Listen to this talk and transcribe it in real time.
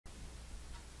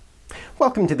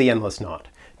Welcome to the Endless Knot.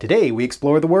 Today we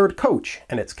explore the word coach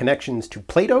and its connections to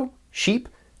Plato, sheep,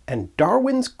 and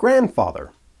Darwin's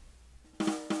grandfather.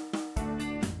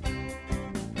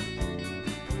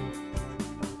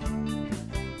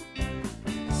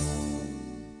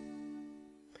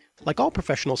 Like all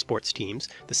professional sports teams,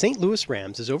 the St. Louis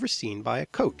Rams is overseen by a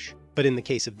coach, but in the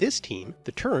case of this team,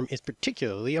 the term is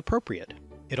particularly appropriate.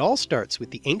 It all starts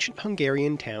with the ancient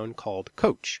Hungarian town called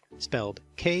Kocs, spelled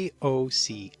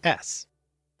K-O-C-S.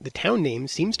 The town name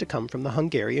seems to come from the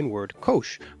Hungarian word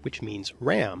kos, which means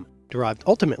ram, derived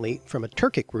ultimately from a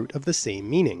Turkic root of the same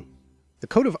meaning. The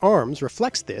coat of arms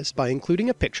reflects this by including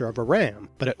a picture of a ram,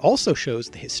 but it also shows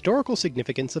the historical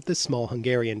significance of this small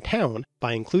Hungarian town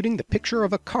by including the picture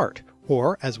of a cart,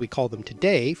 or as we call them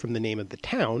today from the name of the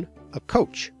town, a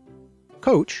coach.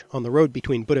 Kocs, on the road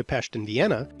between Budapest and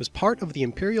Vienna, was part of the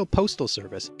Imperial Postal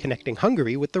Service connecting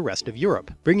Hungary with the rest of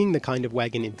Europe, bringing the kind of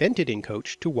wagon invented in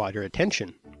Kocs to wider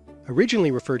attention. Originally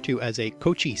referred to as a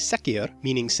kocsi szekér,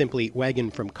 meaning simply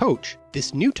wagon from coach,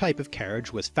 this new type of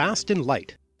carriage was fast and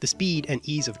light. The speed and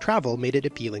ease of travel made it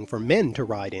appealing for men to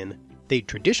ride in. They'd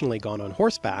traditionally gone on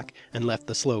horseback and left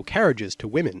the slow carriages to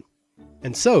women.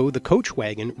 And so the coach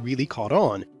wagon really caught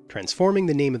on, transforming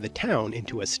the name of the town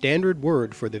into a standard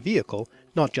word for the vehicle,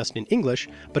 not just in English,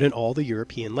 but in all the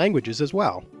European languages as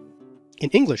well. In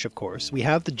English, of course, we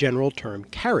have the general term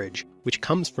carriage, which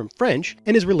comes from French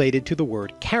and is related to the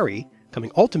word carry,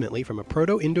 coming ultimately from a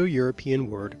Proto-Indo-European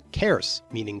word kers,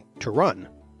 meaning to run.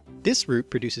 This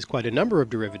root produces quite a number of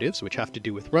derivatives which have to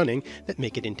do with running that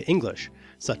make it into English,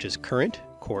 such as current,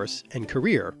 course, and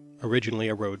career, originally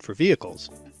a road for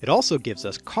vehicles. It also gives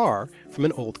us car from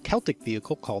an old Celtic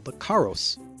vehicle called the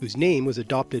carros, whose name was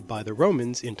adopted by the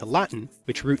Romans into Latin,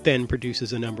 which root then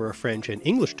produces a number of French and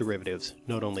English derivatives,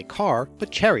 not only car,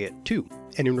 but chariot too.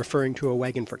 And in referring to a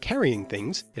wagon for carrying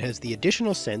things, it has the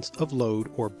additional sense of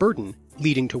load or burden,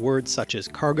 leading to words such as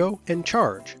cargo and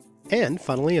charge. And,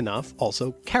 funnily enough,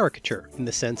 also caricature, in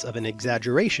the sense of an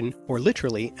exaggeration or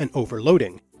literally an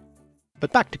overloading.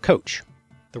 But back to coach.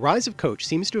 The rise of coach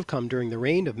seems to have come during the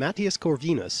reign of Matthias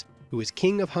Corvinus, who was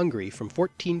king of Hungary from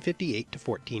 1458 to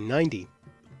 1490.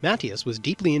 Matthias was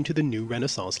deeply into the new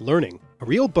Renaissance learning. A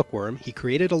real bookworm, he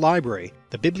created a library,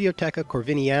 the Bibliotheca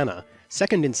Corviniana,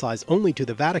 second in size only to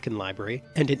the Vatican Library,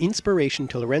 and an inspiration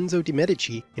to Lorenzo de'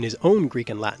 Medici in his own Greek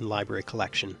and Latin library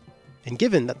collection. And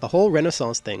given that the whole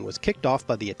Renaissance thing was kicked off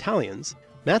by the Italians,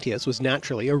 Matthias was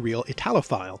naturally a real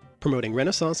Italophile, promoting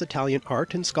Renaissance Italian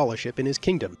art and scholarship in his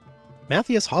kingdom.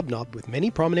 Matthias hobnobbed with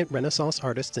many prominent Renaissance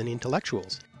artists and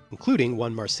intellectuals, including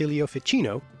one Marsilio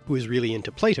Ficino, who was really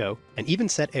into Plato, and even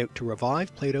set out to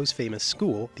revive Plato's famous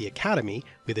school, the Academy,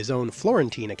 with his own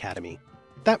Florentine Academy.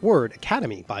 That word,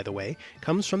 academy, by the way,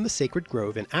 comes from the sacred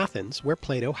grove in Athens where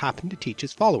Plato happened to teach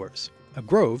his followers, a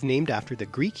grove named after the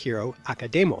Greek hero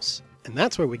Akademos. And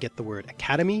that's where we get the word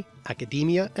academy,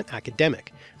 academia, and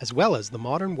academic, as well as the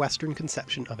modern Western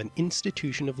conception of an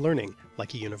institution of learning,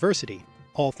 like a university,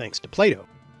 all thanks to Plato.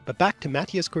 But back to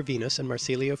Matthias Corvinus and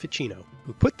Marsilio Ficino,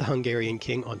 who put the Hungarian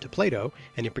king onto Plato,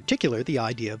 and in particular the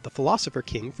idea of the philosopher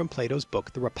king from Plato's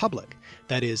book The Republic,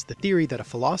 that is, the theory that a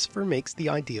philosopher makes the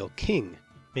ideal king.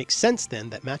 Makes sense then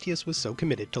that Matthias was so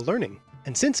committed to learning.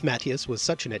 And since Matthias was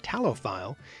such an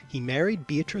Italophile, he married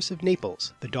Beatrice of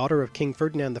Naples, the daughter of King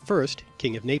Ferdinand I,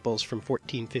 King of Naples from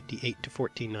 1458 to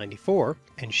 1494,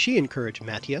 and she encouraged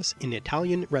Matthias in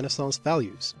Italian Renaissance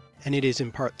values. And it is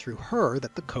in part through her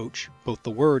that the coach, both the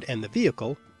word and the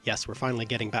vehicle, yes, we're finally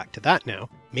getting back to that now,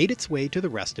 made its way to the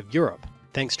rest of Europe.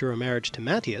 Thanks to her marriage to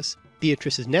Matthias,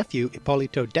 Beatrice's nephew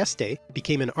Ippolito d'Este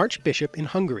became an archbishop in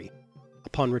Hungary.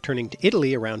 Upon returning to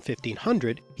Italy around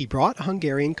 1500, he brought a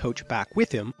Hungarian coach back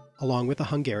with him, along with a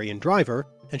Hungarian driver,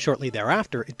 and shortly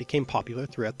thereafter it became popular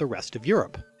throughout the rest of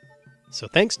Europe. So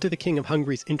thanks to the King of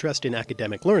Hungary's interest in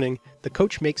academic learning, the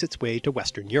coach makes its way to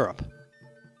Western Europe.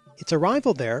 Its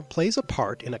arrival there plays a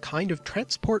part in a kind of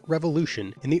transport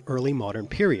revolution in the early modern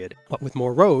period, what with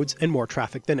more roads and more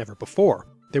traffic than ever before.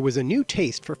 There was a new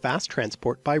taste for fast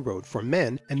transport by road for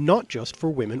men, and not just for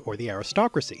women or the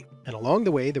aristocracy. And along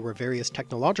the way there were various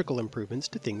technological improvements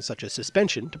to things such as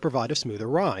suspension to provide a smoother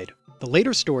ride. The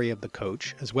later story of the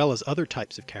coach, as well as other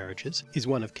types of carriages, is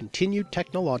one of continued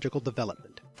technological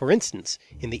development. For instance,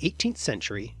 in the 18th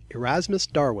century, Erasmus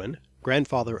Darwin,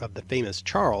 grandfather of the famous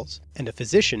Charles, and a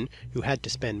physician who had to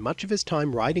spend much of his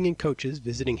time riding in coaches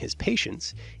visiting his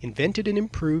patients, invented an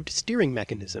improved steering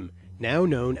mechanism, now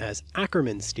known as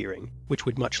Ackermann steering, which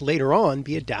would much later on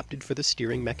be adapted for the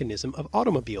steering mechanism of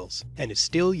automobiles, and is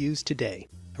still used today.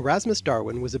 Erasmus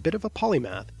Darwin was a bit of a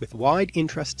polymath with wide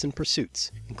interests and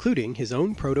pursuits, including his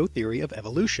own proto-theory of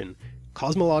evolution,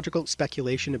 cosmological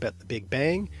speculation about the Big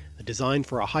Bang, a design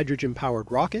for a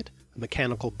hydrogen-powered rocket, a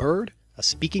mechanical bird, a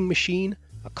speaking machine,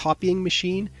 a copying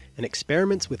machine, and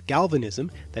experiments with galvanism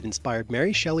that inspired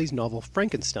Mary Shelley's novel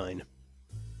Frankenstein.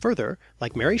 Further,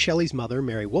 like Mary Shelley's mother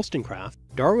Mary Wollstonecraft,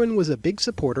 Darwin was a big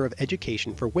supporter of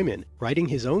education for women, writing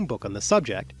his own book on the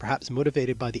subject, perhaps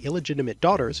motivated by the illegitimate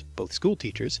daughters, both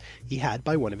schoolteachers, he had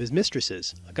by one of his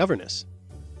mistresses, a governess.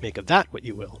 Make of that what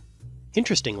you will.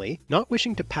 Interestingly, not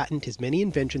wishing to patent his many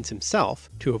inventions himself,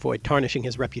 to avoid tarnishing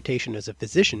his reputation as a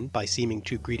physician by seeming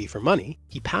too greedy for money,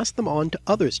 he passed them on to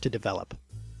others to develop.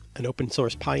 An open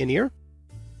source pioneer?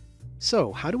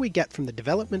 So, how do we get from the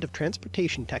development of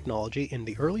transportation technology in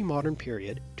the early modern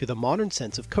period to the modern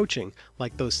sense of coaching,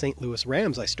 like those St. Louis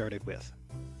Rams I started with?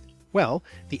 Well,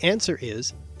 the answer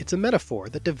is, it's a metaphor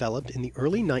that developed in the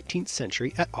early 19th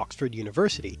century at Oxford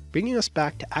University, bringing us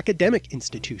back to academic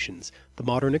institutions, the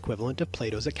modern equivalent of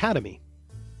Plato's Academy.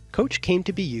 Coach came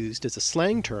to be used as a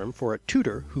slang term for a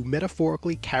tutor who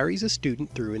metaphorically carries a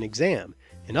student through an exam,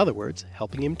 in other words,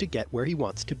 helping him to get where he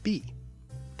wants to be.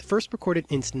 The first recorded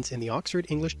instance in the Oxford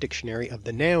English Dictionary of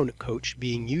the noun coach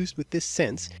being used with this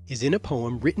sense is in a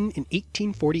poem written in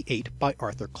 1848 by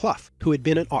Arthur Clough, who had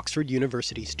been an Oxford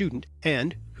University student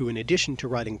and who, in addition to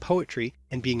writing poetry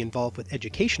and being involved with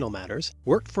educational matters,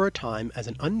 worked for a time as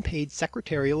an unpaid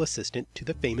secretarial assistant to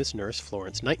the famous nurse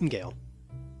Florence Nightingale.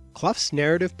 Clough's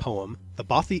narrative poem, The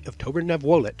Bothy of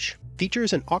Tobernawolich,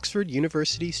 features an Oxford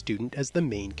University student as the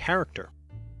main character.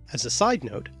 As a side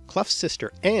note, Clough's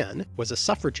sister Anne was a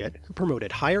suffragette who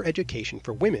promoted higher education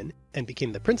for women and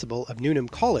became the principal of Newnham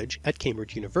College at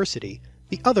Cambridge University,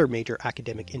 the other major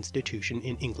academic institution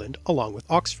in England along with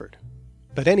Oxford.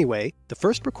 But anyway, the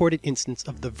first recorded instance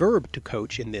of the verb to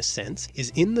coach in this sense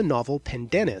is in the novel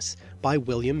Pendennis by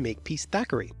William Makepeace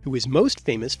Thackeray, who is most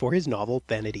famous for his novel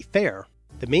Vanity Fair.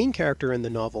 The main character in the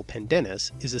novel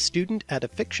Pendennis is a student at a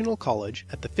fictional college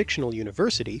at the fictional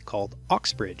university called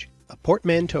Oxbridge, a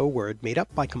portmanteau word made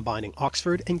up by combining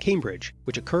Oxford and Cambridge,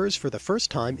 which occurs for the first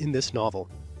time in this novel.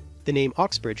 The name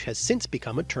Oxbridge has since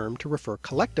become a term to refer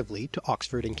collectively to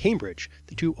Oxford and Cambridge,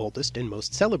 the two oldest and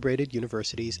most celebrated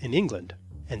universities in England.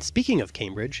 And speaking of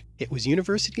Cambridge, it was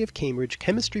University of Cambridge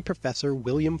chemistry professor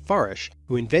William Farish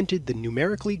who invented the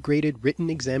numerically graded written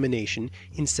examination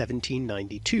in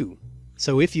 1792.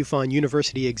 So if you find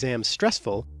university exams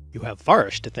stressful, you have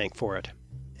Farish to thank for it.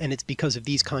 And it's because of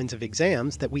these kinds of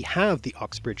exams that we have the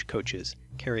Oxbridge coaches,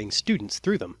 carrying students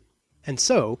through them. And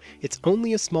so, it's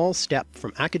only a small step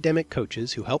from academic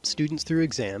coaches who help students through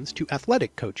exams to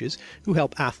athletic coaches who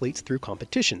help athletes through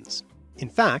competitions. In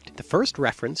fact, the first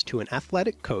reference to an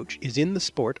athletic coach is in the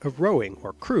sport of rowing,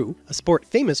 or crew, a sport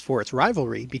famous for its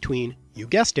rivalry between, you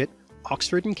guessed it,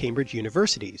 Oxford and Cambridge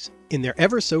universities, in their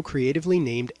ever so creatively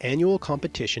named annual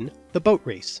competition, the boat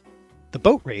race. The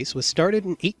boat race was started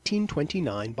in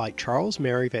 1829 by Charles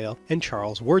Merivale and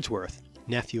Charles Wordsworth,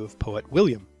 nephew of poet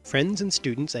William, friends and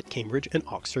students at Cambridge and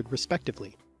Oxford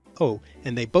respectively. Oh,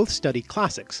 and they both studied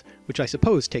classics, which I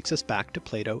suppose takes us back to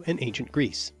Plato and ancient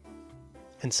Greece.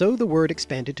 And so the word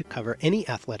expanded to cover any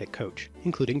athletic coach,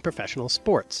 including professional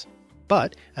sports.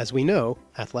 But, as we know,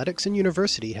 athletics and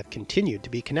university have continued to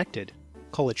be connected.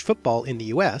 College football in the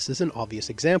US is an obvious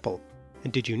example.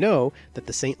 And did you know that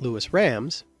the St. Louis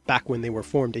Rams, back when they were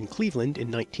formed in Cleveland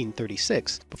in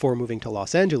 1936, before moving to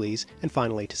Los Angeles and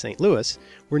finally to St. Louis,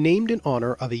 were named in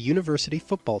honor of a university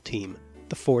football team,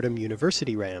 the Fordham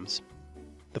University Rams.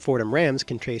 The Fordham Rams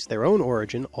can trace their own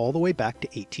origin all the way back to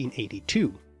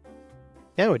 1882.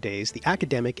 Nowadays, the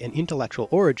academic and intellectual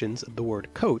origins of the word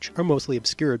coach are mostly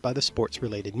obscured by the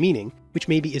sports-related meaning, which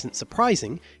maybe isn't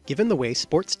surprising given the way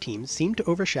sports teams seem to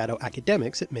overshadow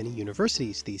academics at many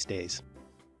universities these days.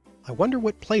 I wonder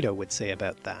what Plato would say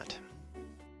about that.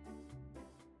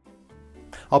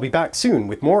 I'll be back soon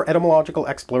with more etymological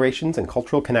explorations and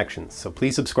cultural connections, so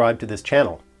please subscribe to this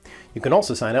channel. You can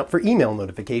also sign up for email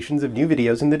notifications of new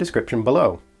videos in the description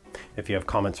below. If you have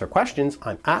comments or questions,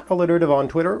 I'm @alliterative on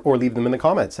Twitter or leave them in the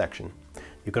comments section.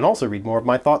 You can also read more of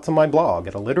my thoughts on my blog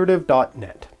at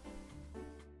alliterative.net.